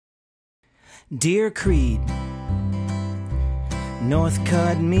Dear Creed,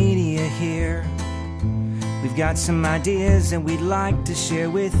 Northcutt Media here. We've got some ideas and we'd like to share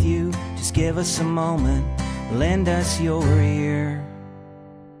with you. Just give us a moment, lend us your ear.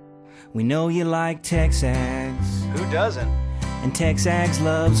 We know you like Texags. Who doesn't? And Texags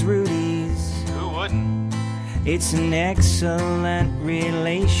loves Rudy's. Who wouldn't? It's an excellent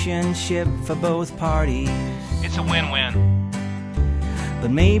relationship for both parties. It's a win-win. But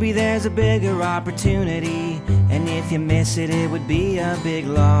maybe there's a bigger opportunity, and if you miss it, it would be a big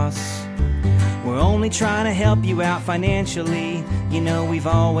loss. We're only trying to help you out financially. You know we've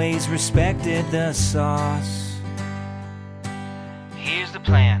always respected the sauce. Here's the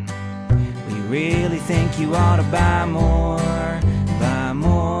plan. We really think you ought to buy more, buy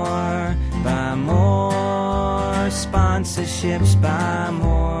more, buy more sponsorships, buy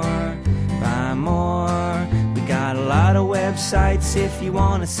more, buy more. We got a lot of websites if you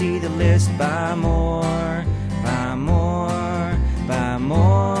want to see the list. Buy more, buy more, buy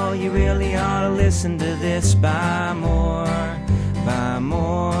more. You really ought to listen to this. Buy more, buy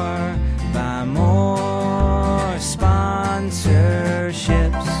more, buy more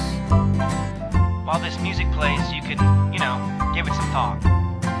sponsorships. While this music plays, you could, give it some thought.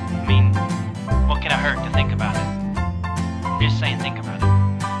 I mean, what can it hurt to think about it? I'm just saying, think about it.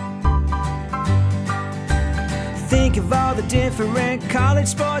 Think of all the different college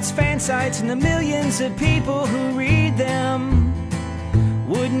sports fan sites and the millions of people who read them.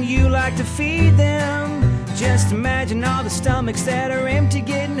 Wouldn't you like to feed them? Just imagine all the stomachs that are empty,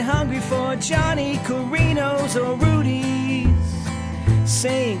 getting hungry for Johnny Carino's or Rudy's,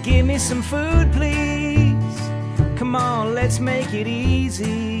 saying, give me some food, please. Come on, let's make it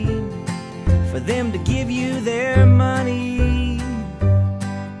easy for them to give you their money.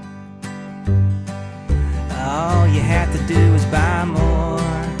 All you have to do is buy more,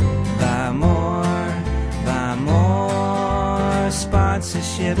 buy more, buy more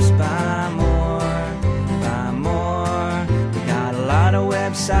sponsorships, buy more, buy more. We got a lot of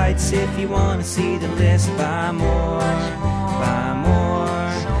websites if you want to see the list. Buy more, buy more.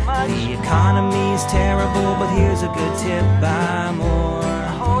 The economy's terrible, but here's a good tip. Buy more,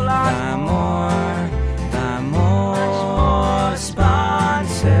 buy more, buy more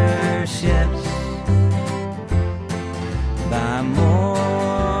sponsorships. Buy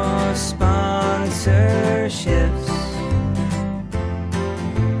more sponsorships.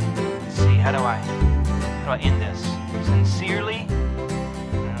 Let's see, how do I end this? Sincerely,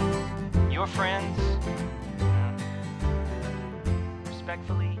 your friends,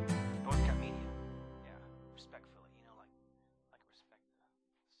 respectfully.